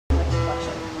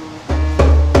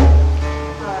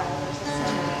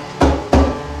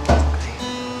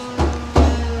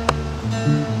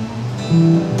Close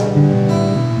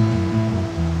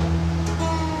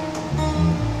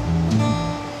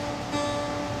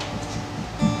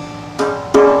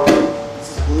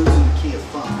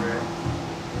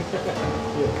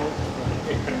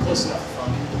enough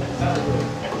fun.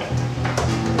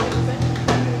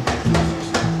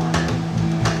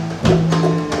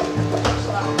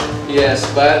 Yes,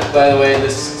 by the way,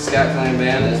 this Scott Kline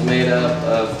band is made up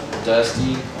of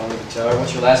Dusty on the guitar.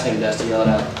 What's your last name, Dusty? Yell it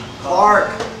out.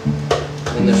 Clark.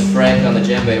 And there's Frank on the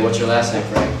djembe. What's your last name,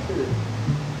 Frank?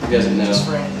 You guys know. Just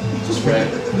Frank. Just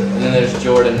Frank. And then there's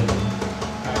Jordan.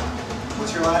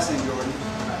 What's your last name, Jordan?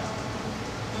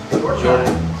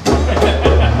 Jordan.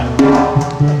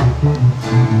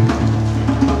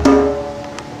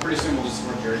 Pretty soon we'll just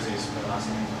wear jerseys for the last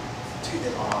name. Dude,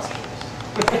 they're awesome.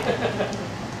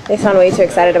 They sound way too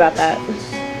excited about that.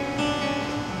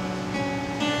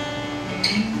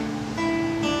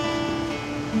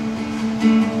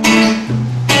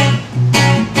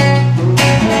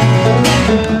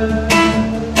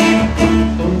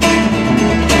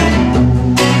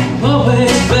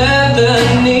 Always felt the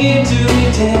need to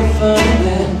retain fun.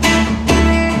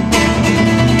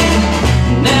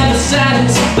 Never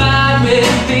satisfied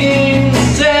with things to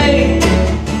say.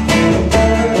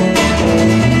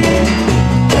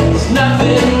 There's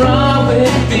nothing wrong with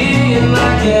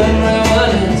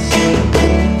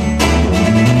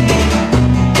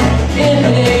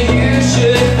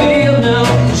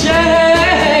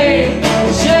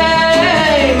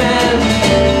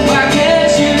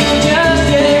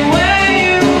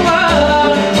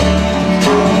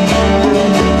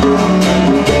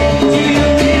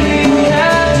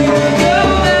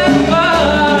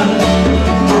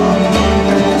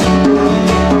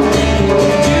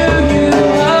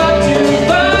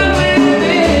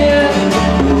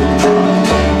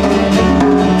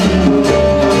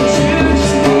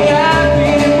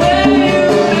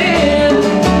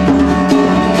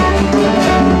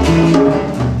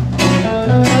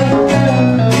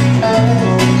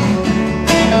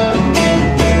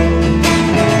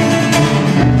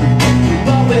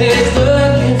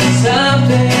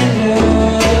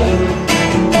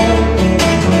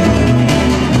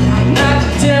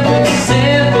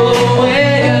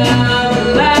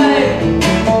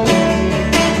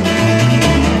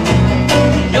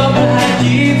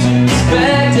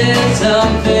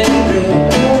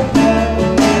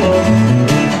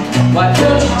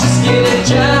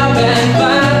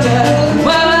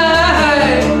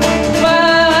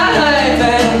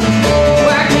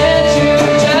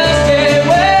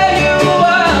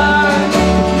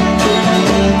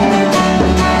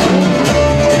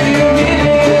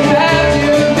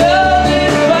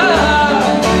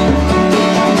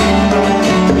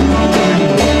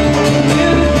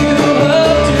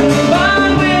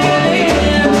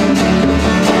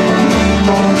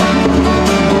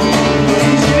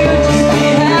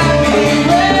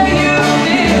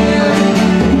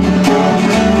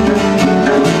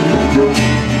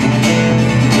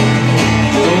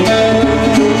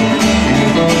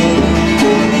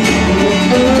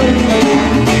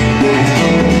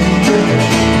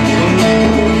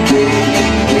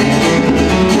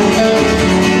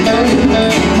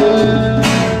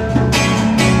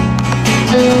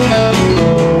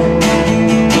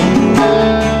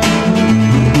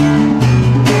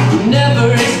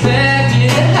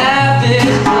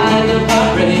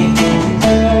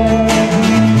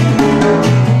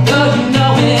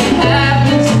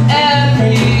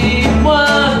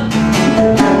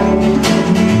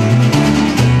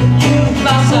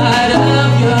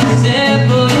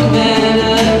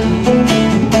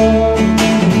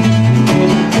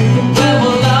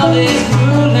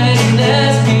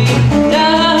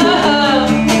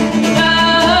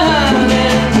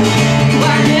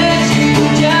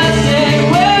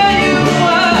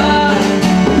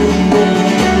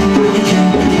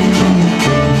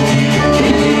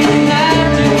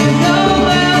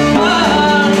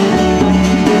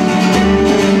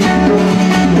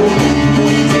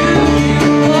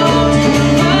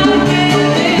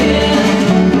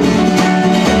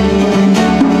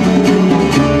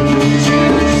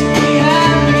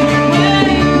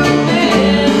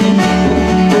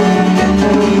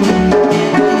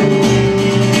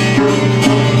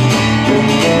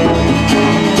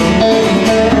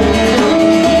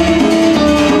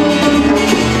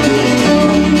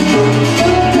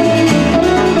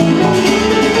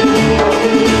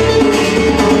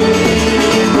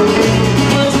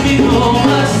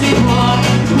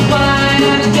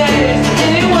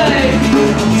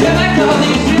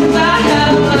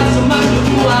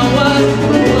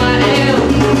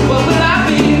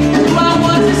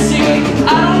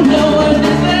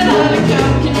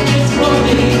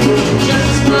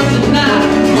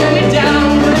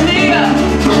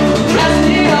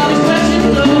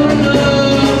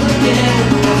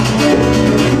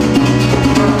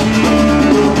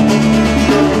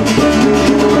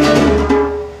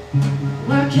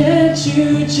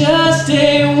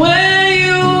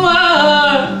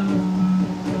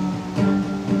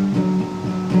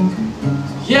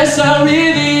I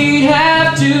really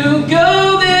have to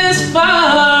go this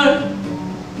far.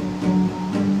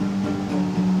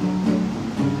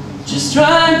 Just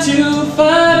trying to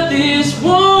fight this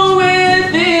war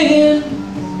within.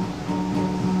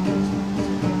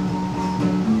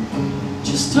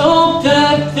 Just hope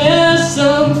that there's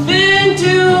something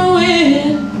to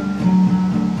win.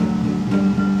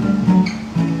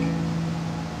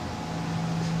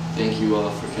 Thank you all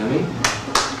for coming.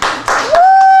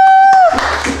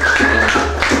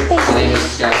 My name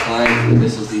is Scott Kline.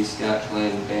 This is the Scott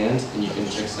Kline Band, and you can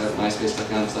check us out at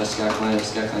myspace.com/ScottKline or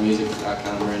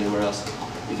ScottKlineMusic.com or anywhere else.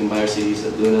 You can buy our CDs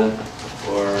at Luna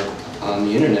or on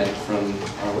the internet from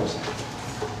our website.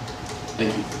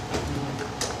 Thank you.